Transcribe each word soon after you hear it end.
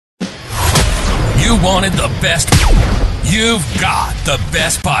You wanted the best. You've got the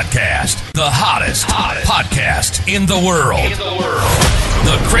best podcast. The hottest podcast in the world.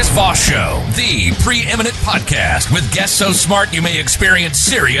 The Chris Voss Show, the preeminent podcast with guests so smart you may experience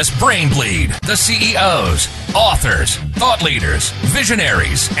serious brain bleed. The CEOs, authors, thought leaders,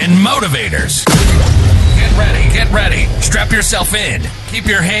 visionaries, and motivators. Get ready. Strap yourself in. Keep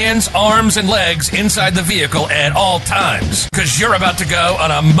your hands, arms, and legs inside the vehicle at all times, because you're about to go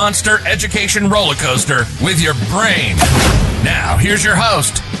on a monster education roller coaster with your brain. Now, here's your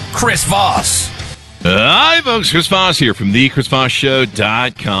host, Chris Voss. Hi, folks. Chris Voss here from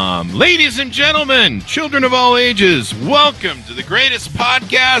thechrisvossshow.com. Ladies and gentlemen, children of all ages, welcome to the greatest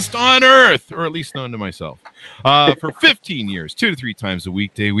podcast on earth, or at least known to myself. For 15 years, 2 to 3 times a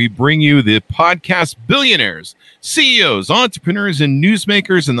weekday, we bring you the podcast billionaires, CEOs, entrepreneurs, and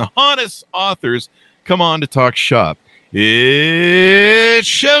newsmakers, and the hottest authors come on to talk shop. It's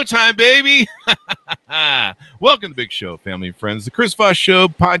showtime, baby. Welcome to the big show, family and friends. The Chris Voss Show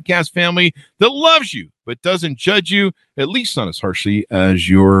podcast family that loves you but doesn't judge you, at least not as harshly as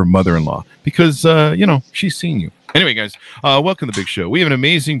your mother-in-law, because, she's seen you. Anyway, guys, welcome to the big show. We have an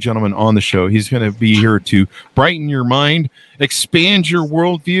amazing gentleman on the show. He's going to be here to brighten your mind, expand your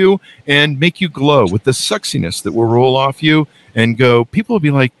worldview, and make you glow with the sexiness that will roll off you and go. People will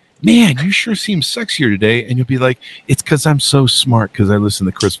be like, man, you sure seem sexier today. And you'll be like, it's because I'm so smart because I listen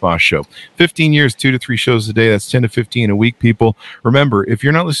to the Chris Voss Show. 15 years, 2 to 3 shows a day. That's 10 to 15 a week, people. Remember, if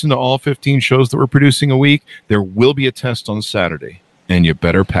you're not listening to all 15 shows that we're producing a week, there will be a test on Saturday, and you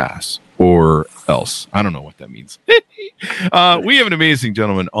better pass or else. I don't know what that means. We have an amazing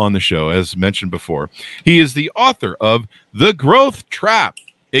gentleman on the show, as mentioned before. He is the author of The Growth Trap,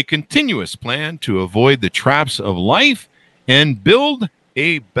 a continuous plan to avoid the traps of life and build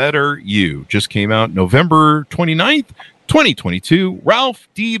a better you. Just came out November 29th, 2022. Ralph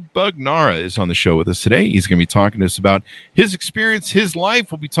DiBugnara is on the show with us today. He's going to be talking to us about his experience, his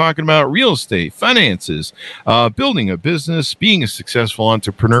life. We'll be talking about real estate, finances, building a business, being a successful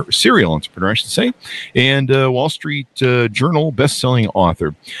entrepreneur, serial entrepreneur, I should say, and Wall Street Journal best-selling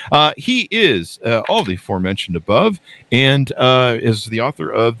author. He is all the aforementioned above, and is the author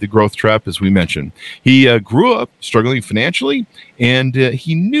of The Growth Trap, as we mentioned. He grew up struggling financially, and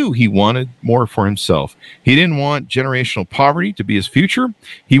he knew he wanted more for himself. He didn't want generational poverty to be his future.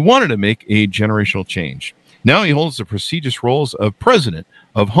 He wanted to make a generational change. Now he holds the prestigious roles of president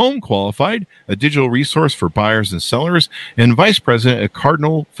of Home Qualified, a digital resource for buyers and sellers, and vice president at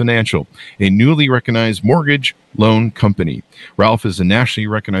Cardinal Financial, a newly recognized mortgage loan company. Ralph is a nationally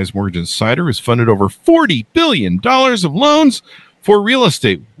recognized mortgage insider, has funded over $40 billion of loans for real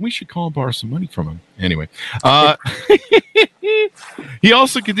estate. We should call and borrow some money from him. Anyway, he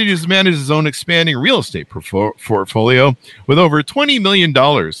also continues to manage his own expanding real estate portfolio with over $20 million.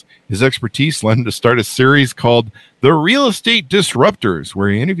 His expertise led him to start a series called The Real Estate Disruptors, where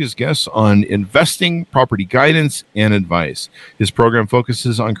he interviews guests on investing, property guidance, and advice. His program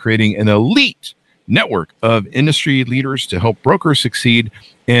focuses on creating an elite network of industry leaders to help brokers succeed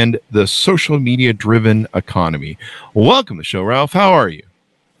in the social media driven economy. Welcome to the show, Ralph. How are you?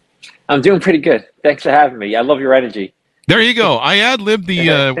 I'm doing pretty good. Thanks for having me. I love your energy. There you go. I ad-libbed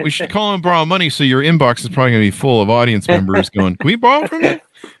the, we should call and borrow money, so your inbox is probably going to be full of audience members going, can we borrow from you?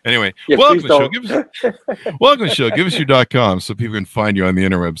 Anyway, Yeah, welcome to the show. welcome Give us your .com so people can find you on the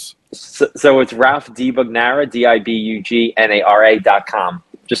interwebs. So it's Ralph DiBugnara, DiBugnara.com,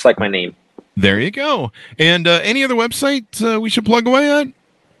 just like my name. There you go. And any other website we should plug away at?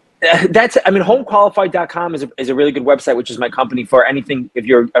 Homequalified.com is a really good website, which is my company for anything. If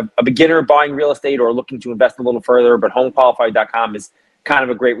you're a beginner buying real estate or looking to invest a little further, but homequalified.com is kind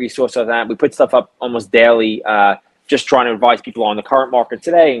of a great resource on that. We put stuff up almost daily, just trying to advise people on the current market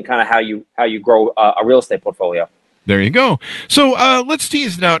today and kind of how you grow a real estate portfolio. There you go. So let's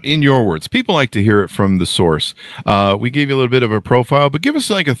tease it out in your words. People like to hear it from the source. We gave you a little bit of a profile, but give us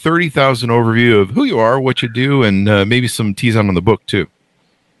like a 30,000 overview of who you are, what you do, and maybe some tease out on the book too.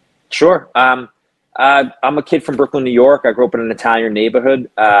 Sure. I'm a kid from Brooklyn, New York. I grew up in an Italian neighborhood.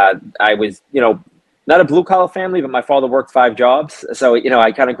 I was, not a blue collar family, but my father worked 5 jobs. So,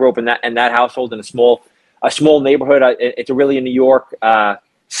 I kind of grew up in that household in a small neighborhood. It's a really a New York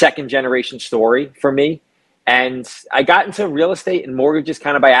second generation story for me. And I got into real estate and mortgages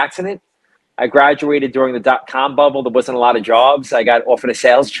kind of by accident. I graduated during the .com bubble. There wasn't a lot of jobs. I got offered a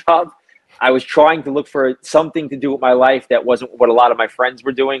sales job. I was trying to look for something to do with my life that wasn't what a lot of my friends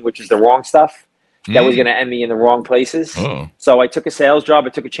were doing, which is the wrong stuff. That was going to end me in the wrong places. So I took a sales job. I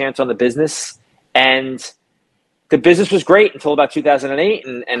took a chance on the business. And the business was great until about 2008.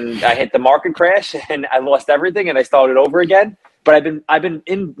 And I hit the market crash and I lost everything and I started over again. But I've been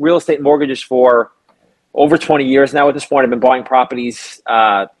in real estate mortgages for over 20 years now at this point. I've been buying properties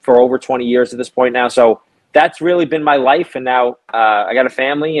for over 20 years at this point now. So that's really been my life. And now I got a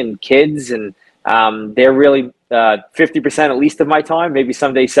family and kids, and they're really 50% at least of my time, maybe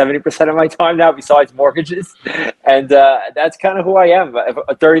someday 70% of my time now, besides mortgages. And that's kind of who I am,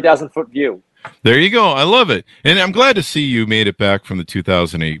 a 30,000-foot view. There you go. I love it. And I'm glad to see you made it back from the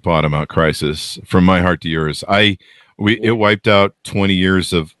 2008 bottom out crisis. From my heart to yours. It wiped out 20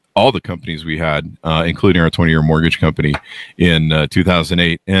 years of all the companies we had, including our 20-year mortgage company in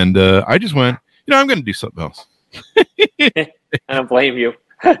 2008. And I just went, I'm going to do something else. I don't blame you.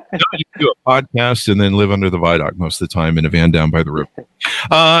 You do a podcast and then live under the viaduct most of the time in a van down by the river.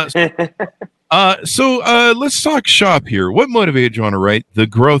 So let's talk shop here. What motivated you on to write The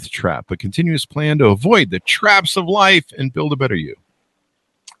Growth Trap, a continuous plan to avoid the traps of life and build a better you?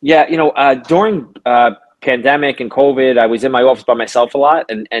 Yeah, during pandemic and COVID, I was in my office by myself a lot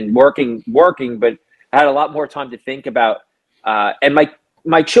and working, but I had a lot more time to think about. And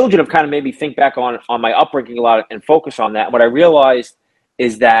my children have kind of made me think back on my upbringing a lot and focus on that. And what I realized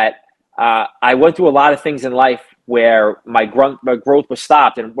is that I went through a lot of things in life where my growth was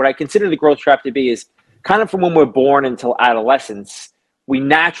stopped. And what I consider the growth trap to be is kind of from when we're born until adolescence, we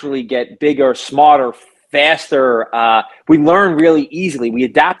naturally get bigger, smarter, faster. We learn really easily. We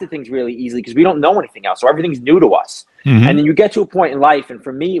adapt to things really easily because we don't know anything else. So everything's new to us. Mm-hmm. And then you get to a point in life, and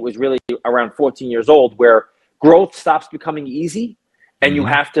for me, it was really around 14 years old, where growth stops becoming easy and you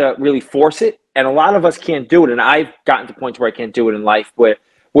have to really force it. And a lot of us can't do it. And I've gotten to points where I can't do it in life, where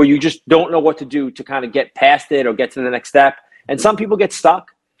you just don't know what to do to kind of get past it or get to the next step. And some people get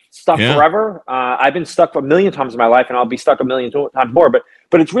stuck forever. I've been stuck a million times in my life, and I'll be stuck a million times more. But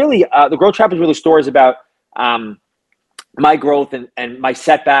it's really, the growth trap is really stories about my growth and my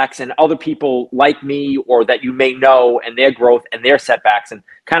setbacks and other people like me or that you may know and their growth and their setbacks and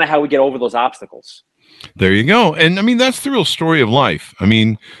kind of how we get over those obstacles. There you go. And I mean, that's the real story of life. I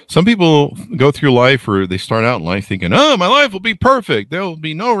mean, some people go through life, or they start out in life thinking, oh, my life will be perfect. There will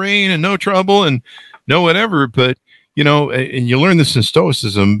be no rain and no trouble and no whatever. But, and you learn this in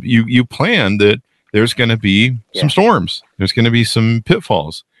Stoicism, you plan that there's going to be some storms. There's going to be some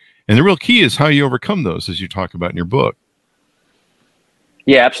pitfalls. And the real key is how you overcome those, as you talk about in your book.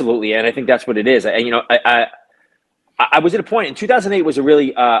 Yeah, absolutely. And I think that's what it is. I was at a point in 2008 was a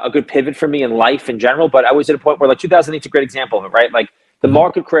really a good pivot for me in life in general, but I was at a point where 2008 is a great example of it, right? Like the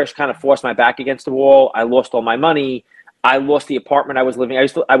market crash kind of forced my back against the wall. I lost all my money. I lost the apartment I was living.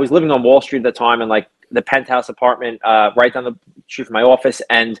 I was living on Wall Street at the time, and like the penthouse apartment right down the street from my office.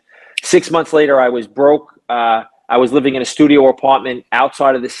 And 6 months later, I was broke. I was living in a studio apartment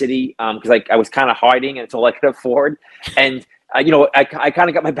outside of the city because I was kind of hiding, and it's all I could afford. And I kind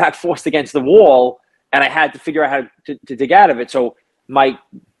of got my back forced against the wall. And I had to figure out how to dig out of it. So my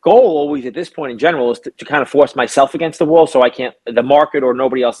goal always at this point in general is to kind of force myself against the wall so the market or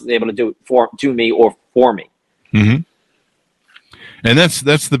nobody else is able to do it to me or for me. Mm-hmm. And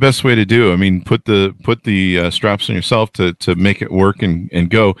that's the best way to do. I mean, put the straps on yourself to make it work and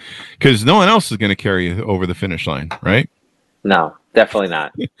go, because no one else is going to carry you over the finish line, right? No, definitely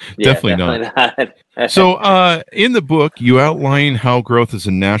not. Definitely not. So in the book, you outline how growth is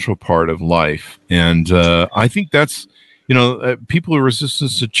a natural part of life. And I think that's, people are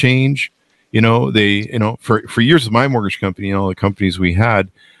resistant to change. For years of my mortgage company and all the companies we had,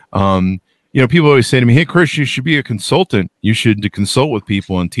 people always say to me, hey, Chris, you should be a consultant. You should consult with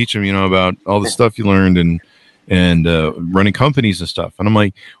people and teach them, about all the stuff you learned and running companies and stuff. And I'm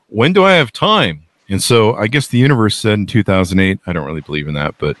like, when do I have time? And so I guess the universe said in 2008, I don't really believe in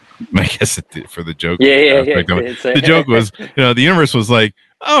that, but I guess it did for the joke. Yeah. The joke was, the universe was like,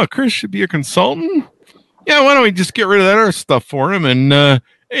 oh, Chris should be a consultant. Yeah, why don't we just get rid of that other stuff for him? And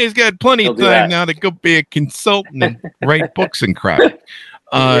he's got plenty of time now to go be a consultant and write books and crap.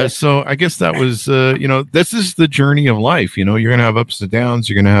 So I guess that was, this is the journey of life. You're going to have ups and downs.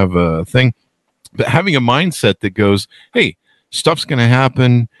 You're going to have a thing. But having a mindset that goes, hey, stuff's going to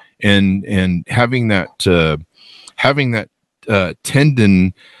happen. And having that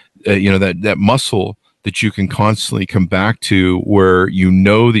tendon, that muscle that you can constantly come back to, where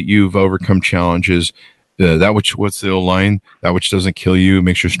that you've overcome challenges. What's the old line? That which doesn't kill you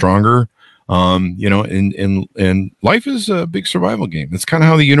makes you stronger. And life is a big survival game. That's kind of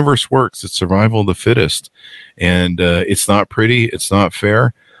how the universe works. It's survival of the fittest, and it's not pretty. It's not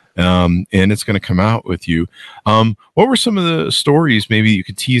fair. And it's going to come out with you. What were some of the stories maybe you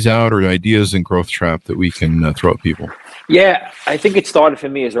could tease out, or ideas in Growth Trap that we can throw at people? Yeah, I think it started for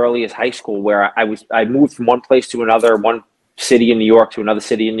me as early as high school, where I moved from one place to another, one city in New York to another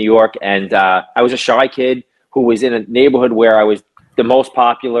city in New York. And I was a shy kid who was in a neighborhood where I was the most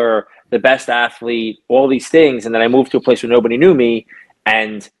popular, the best athlete, all these things. And then I moved to a place where nobody knew me,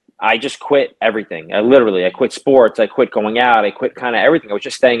 and I just quit everything. I quit sports. I quit going out. I quit kind of everything. I was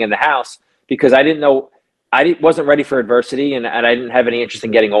just staying in the house because I didn't know, wasn't ready for adversity, and I didn't have any interest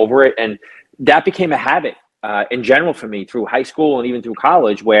in getting over it. And that became a habit in general for me through high school and even through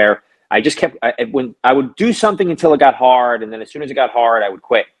college, where I just kept, when I would do something until it got hard. And then as soon as it got hard, I would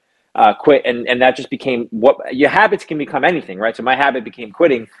quit. And that just became what your habits can become anything, right? So my habit became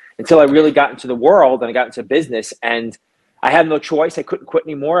quitting until I really got into the world and I got into business, and I had no choice. I couldn't quit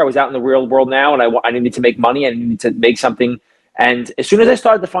anymore. I was out in the real world now, and I needed to make money. I needed to make something. And as soon as I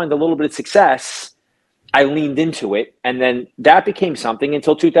started to find a little bit of success, I leaned into it. And then that became something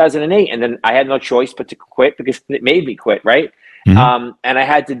until 2008. And then I had no choice but to quit because it made me quit, right? Mm-hmm. And I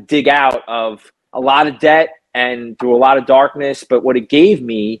had to dig out of a lot of debt and through a lot of darkness. But what it gave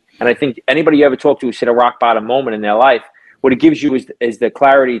me, and I think anybody you ever talk to who's hit a rock bottom moment in their life, what it gives you is the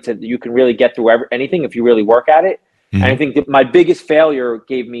clarity to you can really get through anything if you really work at it. Mm-hmm. And I think that my biggest failure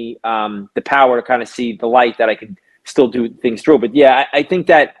gave me the power to kind of see the light that I could still do things through. But yeah, I think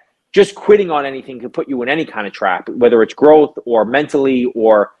that just quitting on anything could put you in any kind of trap, whether it's growth or mentally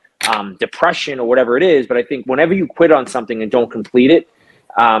or depression or whatever it is. But I think whenever you quit on something and don't complete it,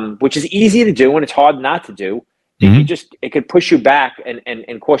 which is easy to do and it's hard not to do, mm-hmm. it could push you back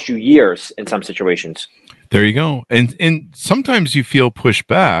and cost you years in some situations. There you go. And sometimes you feel pushed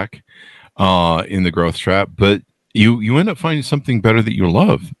back in the growth trap, but you end up finding something better that you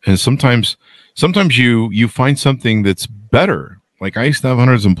love. And sometimes you find something that's better. Like I used to have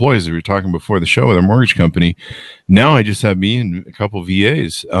hundreds of employees that we were talking before the show with our mortgage company. Now I just have me and a couple of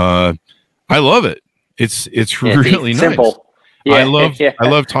VAs. I love it. It's really nice. Simple. Yeah, I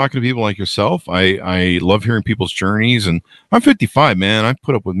love talking to people like yourself. I love hearing people's journeys, and I'm 55, man. I've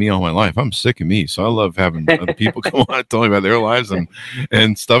put up with me all my life. I'm sick of me, so I love having other people come on and tell me about their lives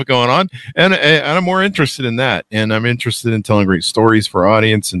and stuff going on. And I'm more interested in that, and I'm interested in telling great stories for our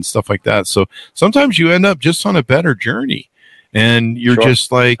audience and stuff like that. So sometimes you end up just on a better journey, and you're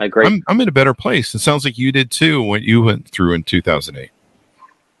just like, I'm in a better place. It sounds like you did too, what you went through in 2008.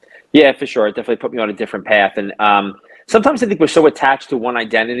 Yeah, for sure. It definitely put me on a different path, and sometimes I think we're so attached to one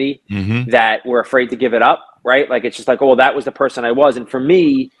identity mm-hmm. that we're afraid to give it up, right? Like, it's just like, oh, that was the person I was. And for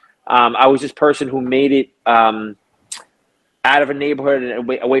me, I was this person who made it out of a neighborhood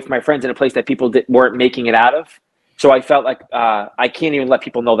and away from my friends in a place that people weren't making it out of. So I felt like I can't even let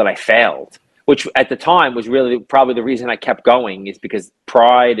people know that I failed, which at the time was really probably the reason I kept going, is because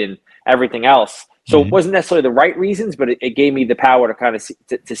pride and everything else. So mm-hmm. it wasn't necessarily the right reasons, but it gave me the power to kind of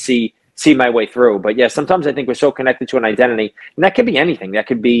see my way through. But yeah, sometimes I think we're so connected to an identity, and that could be anything. That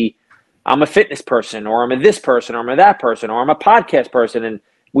could be, I'm a fitness person, or I'm a this person, or I'm a that person, or I'm a podcast person. And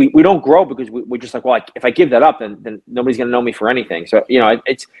we don't grow because we're just like, well, if I give that up, then nobody's going to know me for anything. So,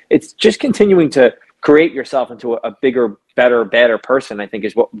 it's just continuing to create yourself into a bigger, better person, I think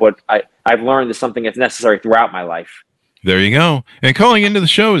is what I've learned is something that's necessary throughout my life. There you go. And calling into the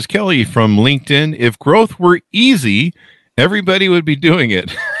show is Kelly from LinkedIn. If growth were easy, everybody would be doing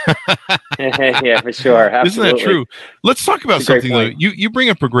it. Yeah, for sure. Absolutely. Isn't that true? Let's talk about something though. You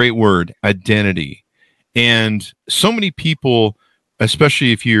bring up a great word, identity. And so many people,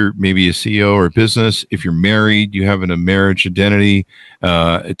 especially if you're maybe a CEO or a business, if you're married, you have a marriage identity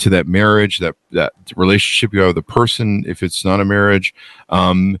to that marriage, that relationship you have with the person, if it's not a marriage.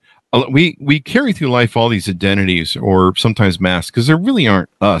 We carry through life all these identities, or sometimes masks, because there really aren't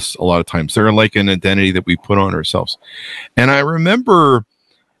us a lot of times. They're like an identity that we put on ourselves. And I remember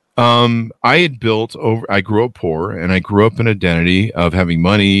I grew up poor, and I grew up an identity of having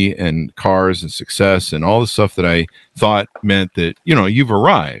money and cars and success and all the stuff that I thought meant that, you've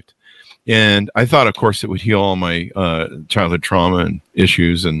arrived. And I thought, of course, it would heal all my childhood trauma and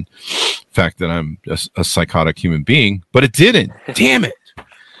issues and the fact that I'm a psychotic human being, but it didn't. Damn it.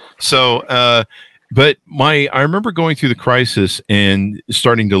 So, but I remember going through the crisis and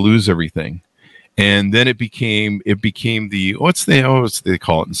starting to lose everything. And then it became what's they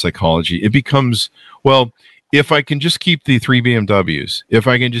call it in psychology? It becomes, well, if I can just keep the 3 BMWs, if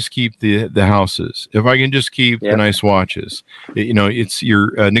I can just keep the houses, if I can just keep the nice watches, it's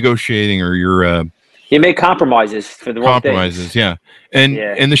you're negotiating, or you're, you make compromises for the wrong things. Yeah.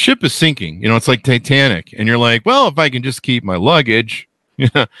 And the ship is sinking, it's like Titanic, and you're like, well, if I can just keep my luggage.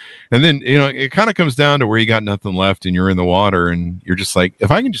 Yeah. And then, it kind of comes down to where you got nothing left and you're in the water, and you're just like,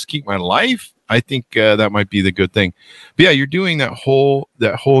 if I can just keep my life, I think that might be the good thing. But yeah, you're doing that whole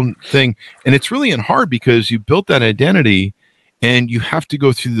thing. And it's really hard because you built that identity, and you have to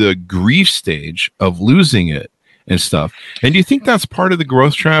go through the grief stage of losing it and stuff. And do you think that's part of the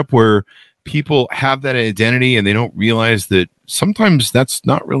growth trap, where people have that identity and they don't realize that sometimes that's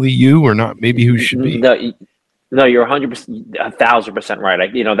not really you, or not maybe who you should be. No, you're 100%, 1,000% right. I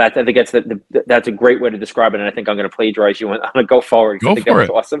think that's a great way to describe it, and I think I'm going to plagiarize you. I'm going to go forward. Go I think for that was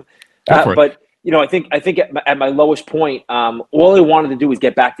it. awesome. Go for it. But I think at my lowest point, all I wanted to do was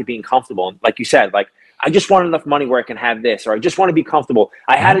get back to being comfortable. And like you said, like I just want enough money where I can have this, or I just want to be comfortable.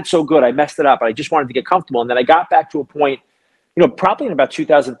 I had it so good, I messed it up, but I just wanted to get comfortable. And then I got back to a point, probably in about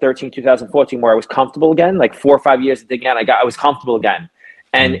 2013, 2014, where I was comfortable again. Like 4 or 5 years again, I was comfortable again.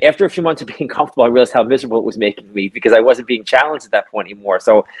 And after a few months of being comfortable, I realized how miserable it was making me, because I wasn't being challenged at that point anymore.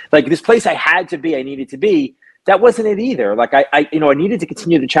 So like this place I needed to be, that wasn't it either. Like I needed to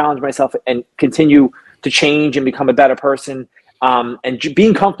continue to challenge myself and continue to change and become a better person. And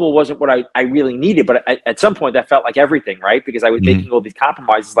being comfortable wasn't what I really needed. But at some point that felt like everything, right? Because I was making all these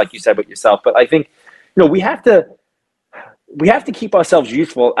compromises, like you said, with yourself. But I think, we have to keep ourselves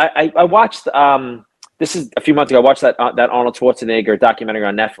useful. I watched, this is a few months ago, I watched that Arnold Schwarzenegger documentary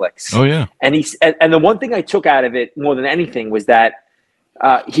on Netflix. Oh yeah. And the one thing I took out of it more than anything was that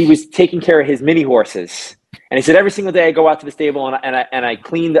he was taking care of his mini horses. And he said, every single day I go out to the stable and I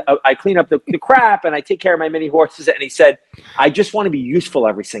clean up the crap, and I take care of my mini horses. And he said, I just want to be useful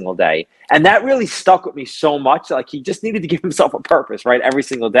every single day. And that really stuck with me so much. Like he just needed to give himself a purpose, right? Every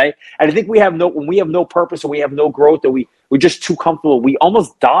single day. And I think when we have no purpose, or we have no growth, or we're just too comfortable, we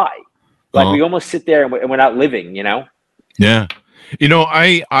almost die. Like we almost sit there and we're not living, Yeah.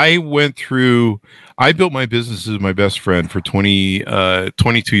 I went through, I built my business as my best friend for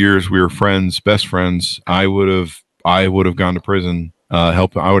 22 years. We were friends, best friends. I would have gone to prison, I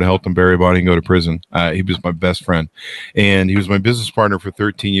would have helped him bury a body and go to prison. He was my best friend, and he was my business partner for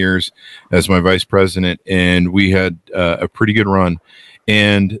 13 years as my vice president. And we had a pretty good run.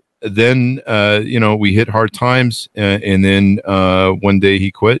 And then, we hit hard times, and then one day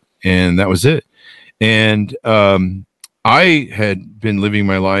he quit, and that was it. And I had been living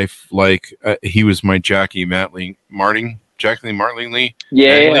my life like he was my Jackie Lee Martling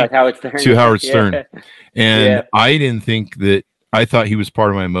like Howard Stern. To Howard Stern. And I didn't think that, I thought he was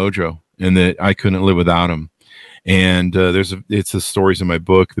part of my mojo and that I couldn't live without him. And it's the stories in my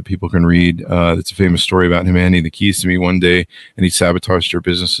book that people can read. It's a famous story about him handing the keys to me one day, and he sabotaged their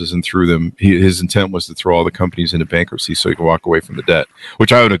businesses and threw them. His intent was to throw all the companies into bankruptcy so he could walk away from the debt,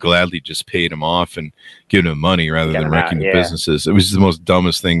 which I would have gladly just paid him off and given him money rather than wrecking the businesses. It was the most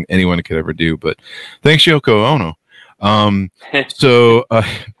dumbest thing anyone could ever do. But thanks, Yoko Ono. So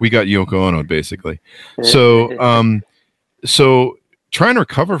we got Yoko Ono basically. So trying to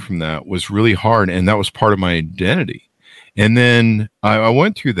recover from that was really hard, and that was part of my identity. And then I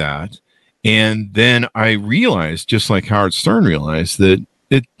went through that, and then I realized, just like Howard Stern realized, that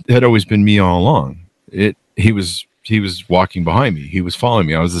it had always been me all along. He was walking behind me. He was following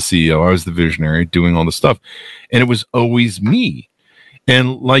me. I was the CEO. I was the visionary doing all the stuff, and it was always me.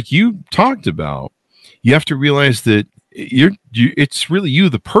 And like you talked about, you have to realize that it's really you,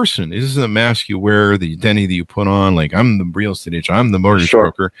 the person. It isn't a mask you wear, the identity that you put on. Like, I'm the real estate agent, I'm the mortgage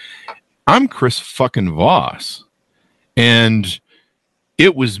broker. I'm Chris fucking Voss. And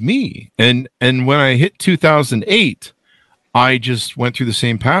it was me. And when I hit 2008, I just went through the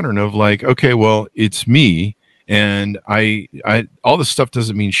same pattern of like, okay, well, it's me. And I all this stuff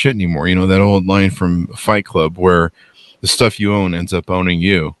doesn't mean shit anymore. That old line from Fight Club where the stuff you own ends up owning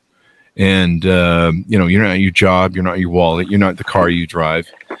you. And, you're not your job, you're not your wallet, you're not the car you drive.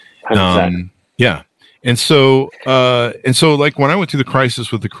 Yeah. And so like when I went through the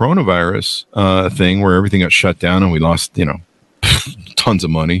crisis with the coronavirus thing where everything got shut down and we lost, tons of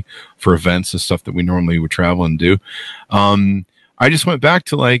money for events and stuff that we normally would travel and do. I just went back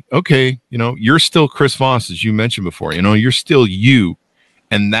to like, okay, you're still Chris Voss, as you mentioned before, you're still you.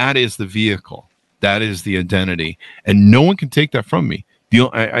 And that is the vehicle. That is the identity. And no one can take that from me.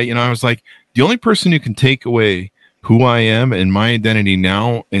 I was like, the only person who can take away who I am and my identity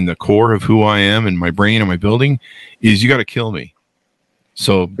now in the core of who I am and my brain and my building is you got to kill me.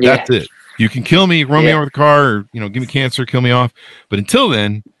 So that's it. You can kill me, run me over the car, or, give me cancer, kill me off. But until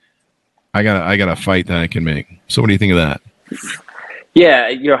then, I got a fight that I can make. So what do you think of that? Yeah,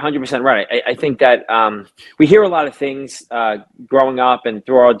 you're 100% right. I think that we hear a lot of things growing up and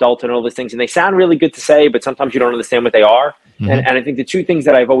through our adulthood and all these things, and they sound really good to say, but sometimes you don't understand what they are. Mm-hmm. And I think the two things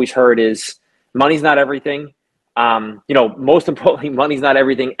that I've always heard is money's not everything. Most importantly, money's not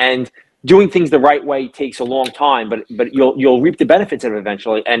everything. And doing things the right way takes a long time, but you'll reap the benefits of it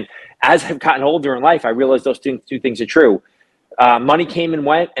eventually. And as I've gotten older in life, I realized those two things are true. Money came and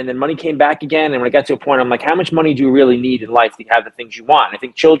went, and then money came back again. And when I got to a point, I'm like, how much money do you really need in life to have the things you want? And I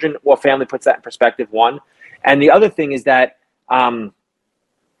think children or family puts that in perspective, one. And the other thing is that,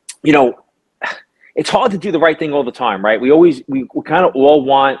 it's hard to do the right thing all the time, right? We kind of all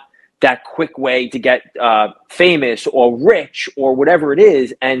want that quick way to get famous or rich or whatever it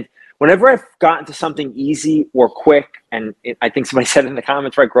is. And whenever I've gotten to something easy or quick, and I think somebody said in the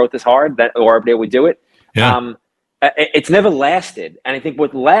comments, right, growth is hard, or they would do it. Yeah. It's never lasted. And I think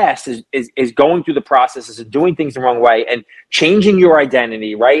what lasts is going through the processes of doing things the wrong way and changing your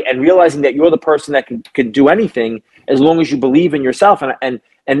identity, right? And realizing that you're the person that can do anything as long as you believe in yourself. And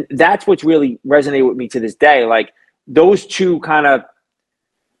that's what's really resonated with me to this day. Like those two kind of,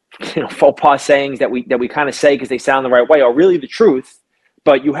 faux pas sayings that we kind of say because they sound the right way are really the truth,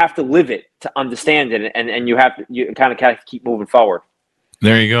 but you have to live it to understand it. And you kind of keep moving forward.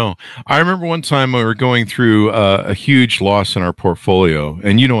 There you go. I remember one time we were going through a huge loss in our portfolio,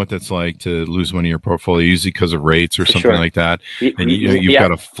 and you know what that's like to lose money in your portfolio, usually because of rates or something like that. And you've got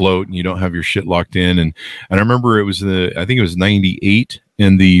to float, and you don't have your shit locked in. And I remember I think it was 98,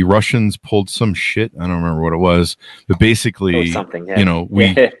 and the Russians pulled some shit. I don't remember what it was, but basically,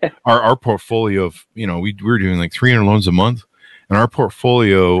 our portfolio of we were doing like 300 loans a month, and our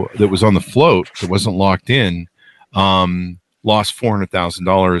portfolio that was on the float that wasn't locked in. Lost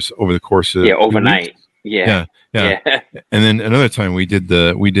 $400,000 over the course of overnight. Yeah. And then another time we did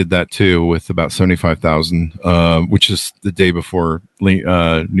that too with about 75,000, which is the day before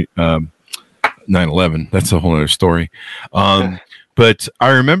 9/11. That's a whole other story. But I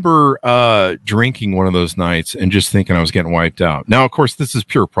remember drinking one of those nights and just thinking I was getting wiped out. Now, of course, this is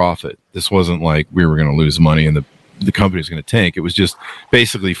pure profit. This wasn't like we were going to lose money and the company was going to tank. It was just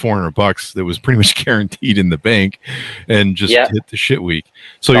basically $400 that was pretty much guaranteed in the bank and just hit the shit week.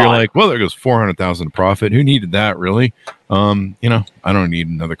 So you're like, well, there goes 400,000 profit. Who needed that really? I don't need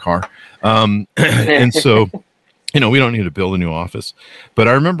another car. And so, we don't need to build a new office, but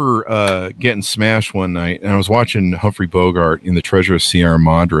I remember getting smashed one night and I was watching Humphrey Bogart in The Treasure of Sierra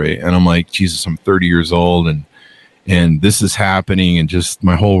Madre. And I'm like, Jesus, I'm 30 years old and this is happening, and just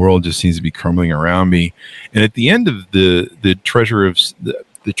my whole world just seems to be crumbling around me. And at the end of the treasure of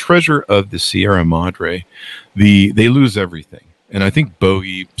the Sierra Madre, they lose everything. And I think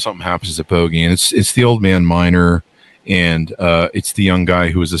something happens to Bogey, and it's the old man miner, and it's the young guy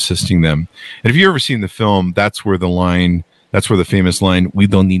who is assisting them. And if you've ever seen the film, that's where the famous line, "We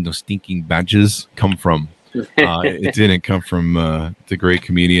don't need no stinking badges," come from. It didn't come from the great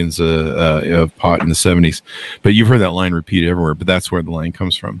comedians of pot in the 70s, but you've heard that line repeated everywhere. But that's where the line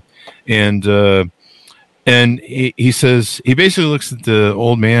comes from. And he says, he basically looks at the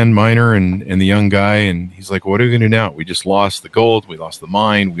old man miner and the young guy, and he's like, "What are we going to do now? We just lost the gold, we lost the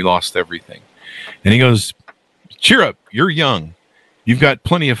mine, we lost everything." And he goes, "Cheer up, you're young. You've got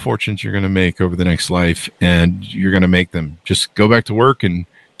plenty of fortunes you're going to make over the next life, and you're going to make them. Just go back to work and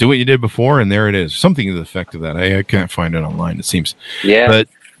do what you did before," and there it is. Something to the effect of that. I can't find it online, it seems. Yeah. But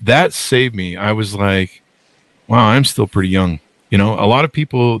that saved me. I was like, wow, I'm still pretty young. A lot of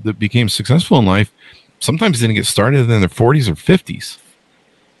people that became successful in life sometimes didn't get started in their 40s or 50s.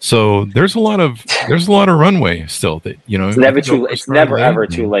 So there's a lot of runway still that, it's never too it's never ever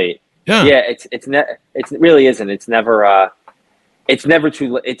too late. Yeah. Yeah, it really isn't. It's never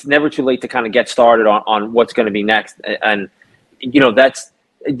too late to kind of get started on what's going to be next. And that's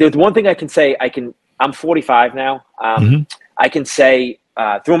there's one thing I can say. I'm 45 now. I can say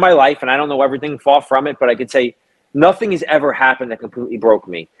through my life, and I don't know everything, far from it, but I can say nothing has ever happened that completely broke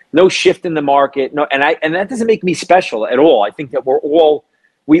me. No shift in the market. No, and that doesn't make me special at all. I think that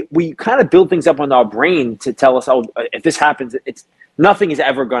we kind of build things up on our brain to tell us, oh, if this happens, nothing is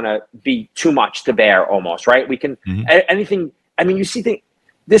ever going to be too much to bear almost, right? We can, anything. I mean, you see things.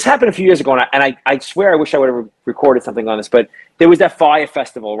 This happened a few years ago, and I swear I wish I would have recorded something on this, but there was that fire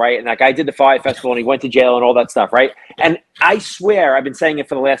festival, right? And that guy did the fire festival, and he went to jail and all that stuff, right? And I swear, I've been saying it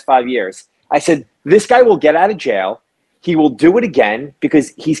for the last 5 years. I said, this guy will get out of jail. He will do it again because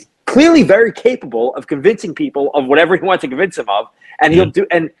he's clearly very capable of convincing people of whatever he wants to convince them of. And he'll do,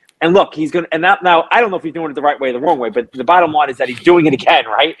 and look, he's going to, and now I don't know if he's doing it the right way or the wrong way, but the bottom line is that he's doing it again,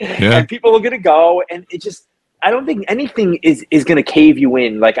 right? Yeah. And people are going to go, and it just, I don't think anything is going to cave you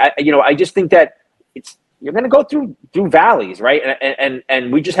in. Like, I just think that you're going to go through valleys, right?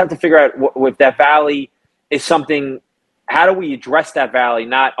 And we just have to figure out if that valley is something, how do we address that valley?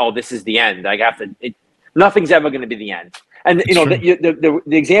 Not, oh, this is the end. Nothing's ever going to be the end. And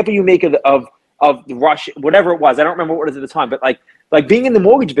the example you make of the rush, whatever it was, I don't remember what it was at the time, but like being in the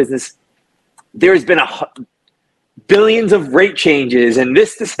mortgage business, there's been billions of rate changes and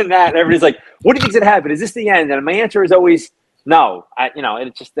this and that. And everybody's like, what do you think's going to happen? Is this the end? And my answer is always no.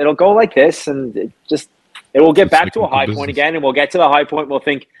 It'll go like this, and it will get back to a high point again, and we'll get to the high point. We'll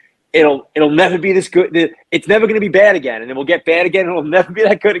think, it'll never be this good. It's never going to be bad again, and then we'll get bad again, and it'll never be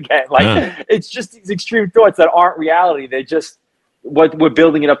that good again. Like it's just these extreme thoughts that aren't reality. They're just what we're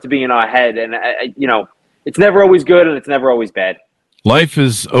building it up to be in our head, and it's never always good, and it's never always bad. Life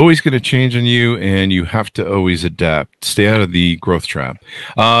is always going to change on you, and you have to always adapt. Stay out of the growth trap.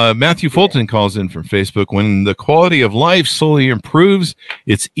 Matthew Fulton calls in from Facebook. When the quality of life slowly improves,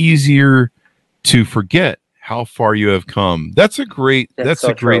 it's easier to forget how far you have come. That's a great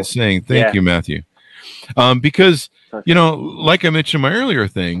saying. Thank you, Matthew. Because, like I mentioned in my earlier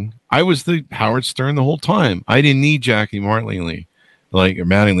thing, I was the Howard Stern the whole time. I didn't need Jackie Mattingly, or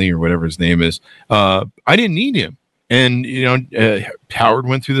Mattingly or whatever his name is. I didn't need him. And, Howard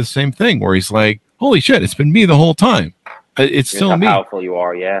went through the same thing where he's like, holy shit, it's been me the whole time. It's still me. How powerful you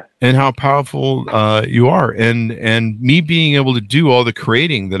are, yeah. And how powerful you are. And me being able to do all the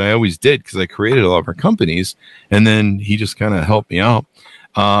creating that I always did, because I created a lot of our companies, and then he just kind of helped me out.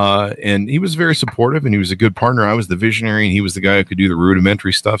 And he was very supportive, and he was a good partner. I was the visionary, and he was the guy who could do the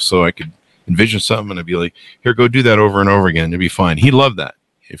rudimentary stuff, so I could envision something, and I'd be like, here, go do that over and over again. It'd be fine. He loved that.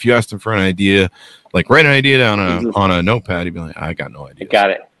 If you asked him for an idea, like write an idea down on a notepad, he'd be like, I got no idea. Got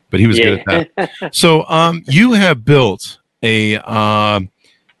it. But he was good at that. So you have built a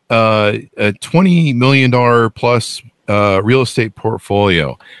 $20 million plus real estate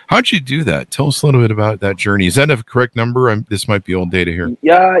portfolio. How'd you do that? Tell us a little bit about that journey. Is that a correct number? This might be old data here.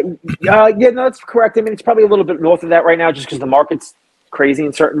 Yeah, no, that's correct. I mean, it's probably a little bit north of that right now, just because the market's crazy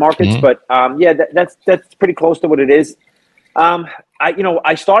in certain markets. Mm-hmm. But that's pretty close to what it is.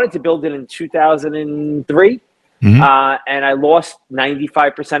 I started to build it in 2003, mm-hmm. And I lost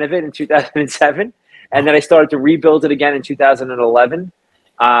 95% of it in 2007, and then I started to rebuild it again in 2011.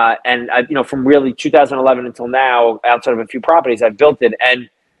 And from really 2011 until now, outside of a few properties, I've built it, and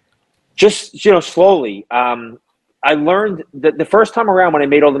just slowly. I learned that the first time around when I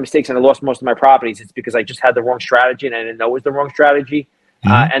made all the mistakes and I lost most of my properties, it's because I just had the wrong strategy and I didn't know it was the wrong strategy.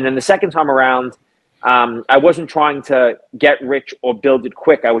 Mm-hmm. And then the second time around, I wasn't trying to get rich or build it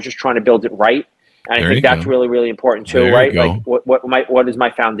quick. I was just trying to build it right. And I think that's really, really important too, right? Like what is my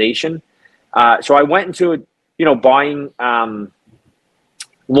foundation? So I went into, buying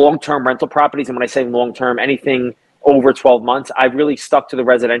long-term rental properties. And when I say long-term, anything over 12 months, I've really stuck to the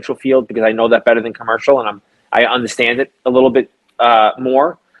residential field because I know that better than commercial. And I understand it a little bit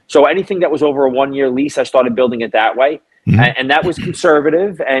more. So anything that was over a 1-year lease, I started building it that way. Mm-hmm. And that was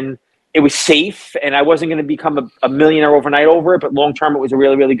conservative, and it was safe, and I wasn't going to become a millionaire overnight over it, but long-term, it was a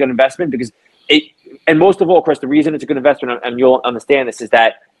really, really good investment because and most of all, Chris, the reason it's a good investment, and you'll understand this, is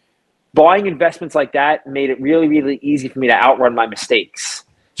that buying investments like that made it really, really easy for me to outrun my mistakes.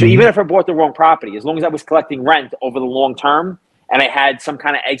 So mm-hmm. even if I bought the wrong property, as long as I was collecting rent over the long term and I had some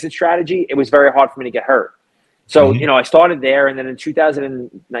kind of exit strategy, it was very hard for me to get hurt. So, mm-hmm. I started there, and then in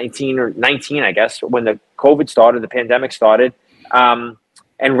 2019 or 19, I guess, when the COVID started, the pandemic started, and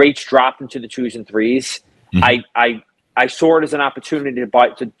rates dropped into the 2s and 3s. Mm-hmm. I saw it as an opportunity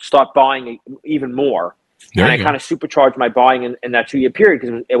to start buying even more. And I kind of supercharged my buying in that 2-year period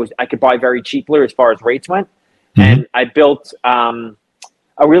because I could buy very cheaply as far as rates went. Mm-hmm. And I built a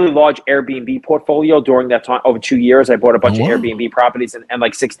really large Airbnb portfolio during that time. Over 2 years, I bought a bunch of Airbnb properties in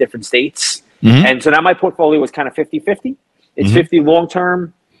like 6 different states. Mm-hmm. And so now my portfolio was kind of 50-50. It's mm-hmm. 50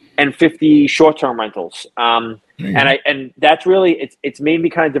 long-term and 50 short-term rentals. And that's really, it's made me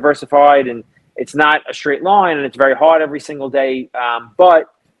kind of diversified, and it's not a straight line, and it's very hard every single day.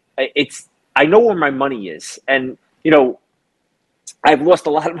 But I know where my money is. And, I've lost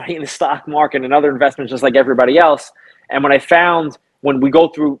a lot of money in the stock market and other investments just like everybody else. And when I found, when we go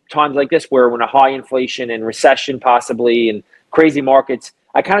through times like this, where when a high inflation and recession possibly and crazy markets,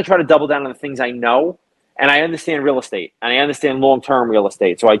 I kind of try to double down on the things I know. And I understand real estate, and I understand long-term real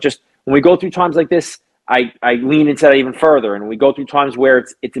estate. So when we go through times like this, I lean into that even further. And we go through times where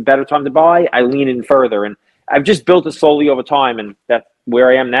it's a better time to buy, I lean in further. And I've just built it slowly over time, and that's where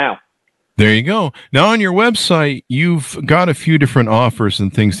I am now. There you go. Now on your website, you've got a few different offers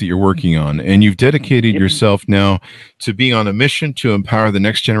and things that you're working on, and you've dedicated yourself now to being on a mission to empower the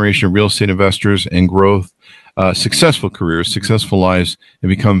next generation of real estate investors and growth, successful careers, successful lives, and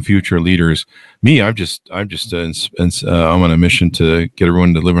become future leaders. Me, I'm on a mission to get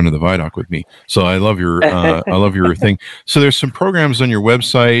everyone to live under the viaduct with me. So I love your thing. So there's some programs on your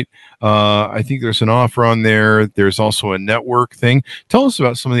website. I think there's an offer on there. There's also a network thing. Tell us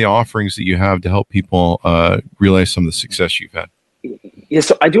about some of the offerings that you have to help people realize some of the success you've had. Yeah,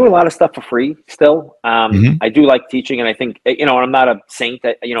 so I do a lot of stuff for free still. Mm-hmm. I do like teaching, and I think, I'm not a saint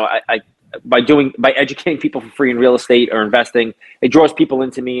that, by educating people for free in real estate or investing, it draws people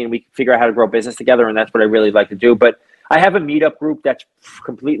into me, and we figure out how to grow business together. And that's what I really like to do. But I have a meetup group that's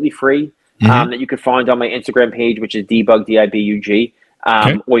completely free that you can find on my Instagram page, which is debug, DIBUG.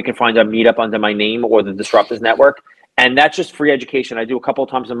 Or you can find a meetup under my name or the Disruptors Network. And that's just free education. I do a couple of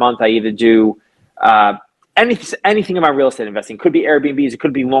times a month. I either do anything about real estate investing. It could be Airbnbs. It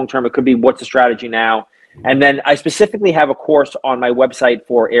could be long-term. It could be what's the strategy now. And then I specifically have a course on my website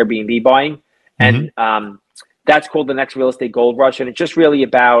for Airbnb buying. And that's called The Next Real Estate Gold Rush. And it's just really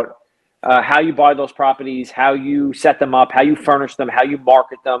about how you buy those properties, how you set them up, how you furnish them, how you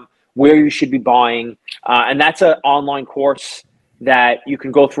market them, where you should be buying. And that's an online course that you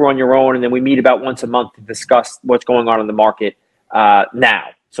can go through on your own. And then we meet about once a month to discuss what's going on in the market now.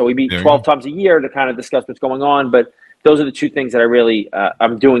 So we meet 12 times a year to kind of discuss what's going on. But those are the two things that I really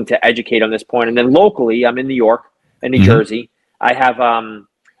I'm doing to educate on this point. And then locally, I'm in New York and New Jersey. I have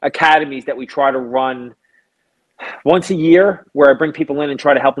academies that we try to run once a year where I bring people in and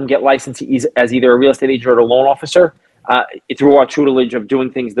try to help them get licensed as either a real estate agent or a loan officer through our tutelage of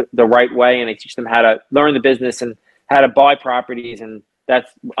doing things the right way. And I teach them how to learn the business and how to buy properties. And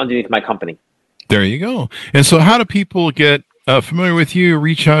that's underneath my company. There you go. And so how do people get familiar with you,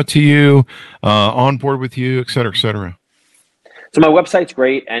 reach out to you, on board with you, et cetera, et cetera? So my website's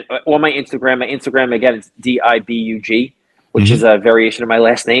great. And or my Instagram, again, it's DIBUG, which is a variation of my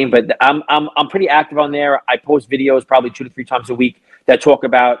last name. But I'm pretty active on there. I post videos probably 2 to 3 times a week that talk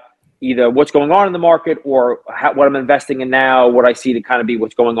about either what's going on in the market or what I'm investing in now, what I see to kind of be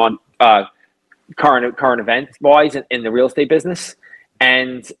what's going on current event-wise in the real estate business.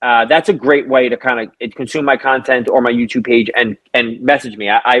 And that's a great way to kind of consume my content or my YouTube page and message me.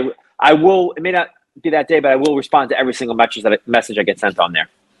 I will, it may not be that day, but I will respond to every single message I get sent on there.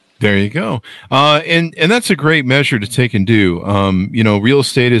 There you go. And that's a great measure to take and do. Real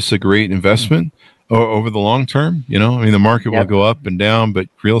estate is a great investment over the long term. I mean, the market will go up and down, but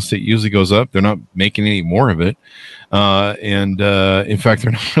real estate usually goes up. They're not making any more of it. In fact,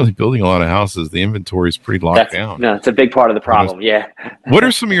 they're not really building a lot of houses. The inventory is pretty locked down. No, it's a big part of the problem. Yeah. What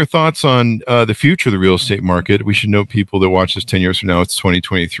are some of your thoughts on the future of the real estate market? We should know people that watch this 10 years from now. It's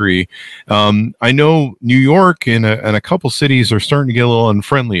 2023. I know New York and a couple cities are starting to get a little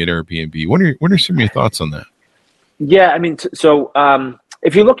unfriendly at Airbnb. What are some of your thoughts on that? Yeah, I mean,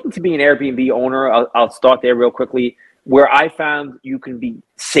 if you're looking to be an Airbnb owner, I'll start there real quickly. Where I found you can be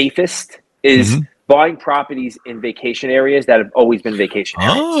safest is buying properties in vacation areas that have always been vacation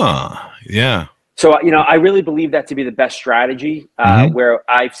areas. Yeah. So, I really believe that to be the best strategy, where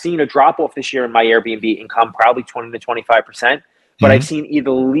I've seen a drop off this year in my Airbnb income, probably 20 to 25%, but I've seen either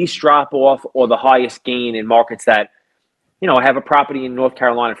the least drop off or the highest gain in markets that, I have a property in North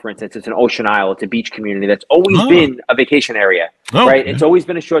Carolina, for instance. It's an Ocean Isle. It's a beach community that's always been a vacation area, right? It's always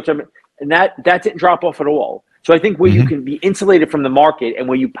been a short-term, and that didn't drop off at all. So I think where you can be insulated from the market and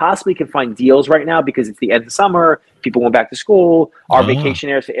where you possibly can find deals right now because it's the end of summer, people went back to school, our vacation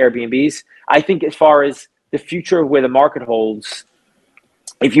areas for Airbnbs. I think as far as the future of where the market holds,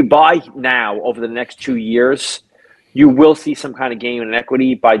 if you buy now over the next 2 years, you will see some kind of gain in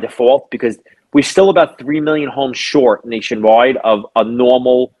equity by default because we're still about 3 million homes short nationwide of a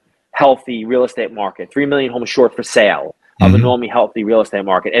normal, healthy real estate market. 3 million homes short for sale of a normally healthy real estate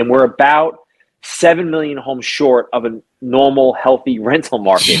market. And we're about 7 million homes short of a normal, healthy rental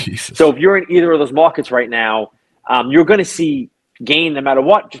market. Jesus. So if you're in either of those markets right now, you're going to see gain no matter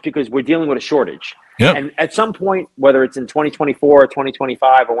what, just because we're dealing with a shortage. Yep. And at some point, whether it's in 2024 or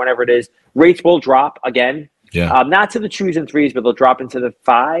 2025 or whenever it is, rates will drop again. Yeah. Not to the 2s and 3s, but they'll drop into the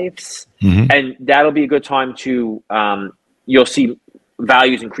 5s. And that'll be a good time to, you'll see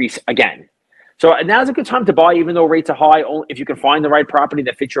values increase again. So now's a good time to buy, even though rates are high. If you can find the right property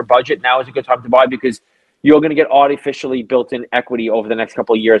that fits your budget, now is a good time to buy because you're going to get artificially built-in equity over the next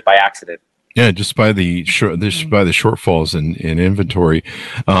couple of years by accident. Yeah, just by the shortfalls in inventory,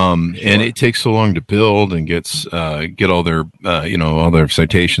 and it takes so long to build and get all their all their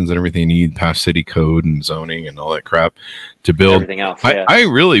citations and everything you need past city code and zoning and all that crap to build everything else. Yeah. I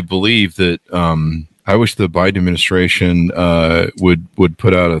really believe that. I wish the Biden administration would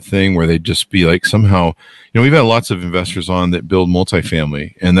put out a thing where they'd just be like somehow, we've had lots of investors on that build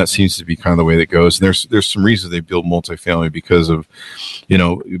multifamily, and that seems to be kind of the way that goes. And there's some reasons they build multifamily because of,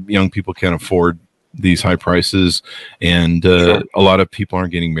 young people can't afford these high prices, and a lot of people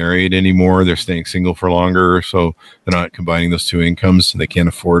aren't getting married anymore. They're staying single for longer, so they're not combining those two incomes, and they can't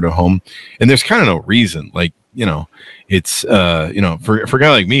afford a home. And there's kind of no reason, it's for a guy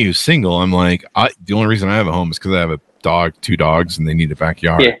like me who's single, I'm like, the only reason I have a home is because I have a dog, 2 dogs, and they need a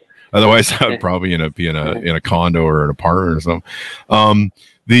backyard. Yeah. Otherwise, I would probably be in a condo or an apartment or something.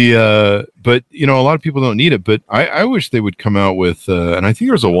 But a lot of people don't need it. But I wish they would come out with, and I think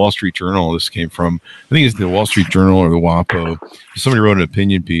there was a Wall Street Journal. This came from, I think it's the Wall Street Journal or the WAPO. Somebody wrote an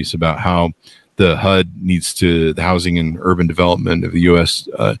opinion piece about how the the housing and urban development of the U.S.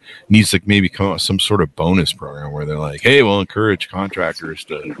 Needs to maybe come up with some sort of bonus program where they're like, hey, we'll encourage contractors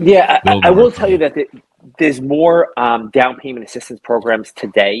to. Yeah, I will tell you that there's more down payment assistance programs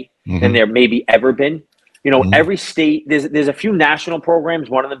today than there maybe ever been. Every state, there's a few national programs,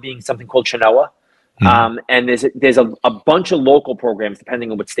 one of them being something called Chenoa. And there's a bunch of local programs,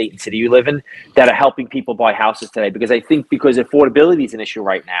 depending on what state and city you live in, that are helping people buy houses today. Because I think because affordability is an issue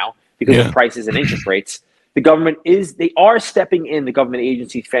right now, because of prices and interest rates, they are stepping in, the government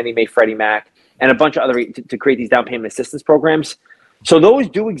agencies, Fannie Mae, Freddie Mac, and a bunch of other to create these down payment assistance programs. So those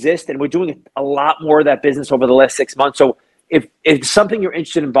do exist, and we're doing a lot more of that business over the last 6 months. So if it's something you're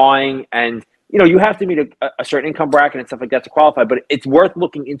interested in buying, and you have to meet a certain income bracket and stuff like that to qualify, but it's worth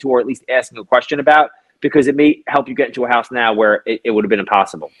looking into, or at least asking a question about, because it may help you get into a house now where it would have been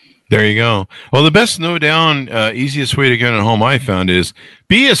impossible. There you go. Well, the best no-down, easiest way to get a home I found is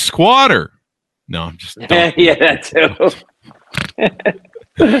be a squatter. No, I'm just yeah, that too.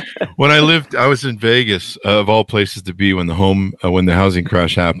 When I was in Vegas, of all places to be, when the housing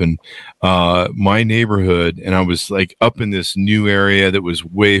crash happened. My neighborhood, and I was like up in this new area that was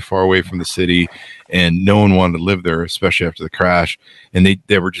way far away from the city, and no one wanted to live there, especially after the crash. And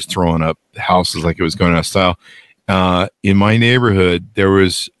they were just throwing up houses like it was going out of style. In my neighborhood, there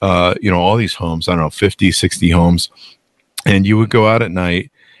was, all these homes, I don't know, 50, 60 homes. And you would go out at night,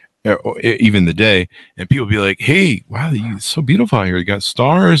 or even the day, and people would be like, hey, wow, it's so beautiful out here. You got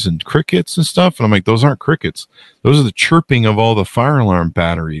stars and crickets and stuff. And I'm like, those aren't crickets. Those are the chirping of all the fire alarm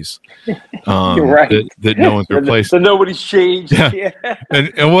batteries. You're right. That no one's replaced. So nobody's changed. Yeah.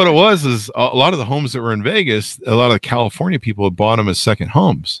 And what it was is a lot of the homes that were in Vegas, a lot of the California people had bought them as second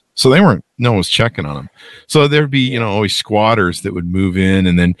homes. So no one was checking on them. So there'd be, always squatters that would move in,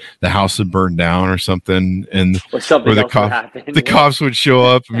 and then the house would burn down or something. Or the cops would show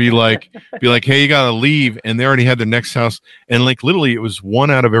up and be like, hey, you got to leave. And they already had the next house. And like literally it was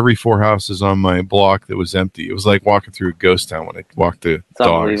 1 out of every 4 houses on my block that was empty. It was like walking through a ghost town when I walked the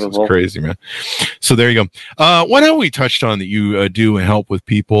dogs. It's crazy, man. So there you go. What have we touched on that you do and help with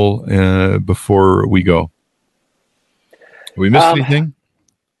people before we go? Have we missed anything?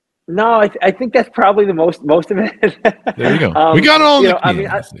 No, I think that's probably the most of it. There you go. We got it all.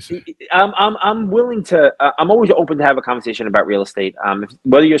 I'm willing to. I'm always open to have a conversation about real estate.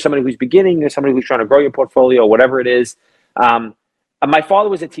 Whether you're somebody who's beginning, or somebody who's trying to grow your portfolio, whatever it is. My father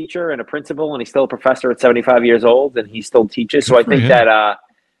was a teacher and a principal, and he's still a professor at 75 years old, and he still teaches. So I think that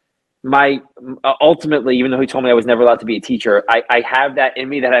ultimately, even though he told me I was never allowed to be a teacher, I have that in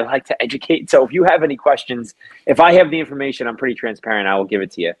me that I like to educate. So if you have any questions, if I have the information, I'm pretty transparent. I will give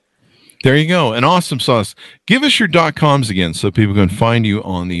it to you. There you go. And awesome sauce. Give us your .coms again so people can find you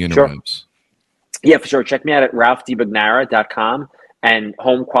on the interwebs. Sure. Yeah, for sure. Check me out at ralphdibugnara.com and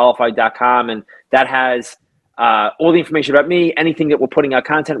homequalified.com. And that has all the information about me, anything that we're putting out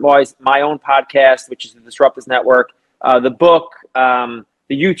content-wise, my own podcast, which is the Disruptors Network, the book, the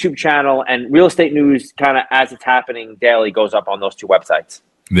YouTube channel, and real estate news kind of as it's happening daily goes up on those 2 websites.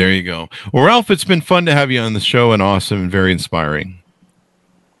 There you go. Well, Ralph, it's been fun to have you on the show, and awesome and very inspiring.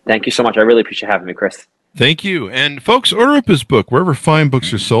 Thank you so much. I really appreciate having me, Chris. Thank you. And folks, order up his book wherever fine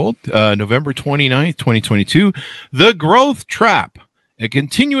books are sold. November 29th, 2022, The Growth Trap, a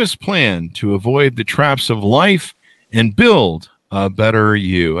continuous plan to avoid the traps of life and build a better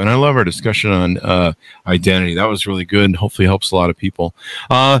you. And I love our discussion on identity. That was really good and hopefully helps a lot of people.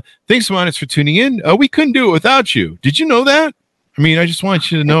 Thanks so much for tuning in. We couldn't do it without you. Did you know that? I mean, I just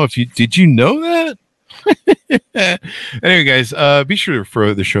want you to know did you know that? Anyway, guys, be sure to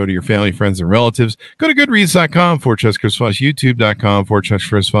refer the show to your family, friends, and relatives. Go to goodreads.com/Chris Voss,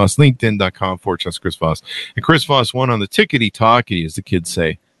 youtube.com/Chris Voss, linkedin.com/Chris Voss, and Chris Voss one on the tickety-talkie, as the kids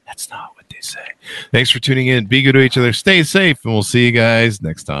say. That's not what they say. Thanks for tuning in. Be good to each other. Stay safe, and we'll see you guys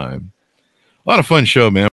next time. A lot of fun show, man.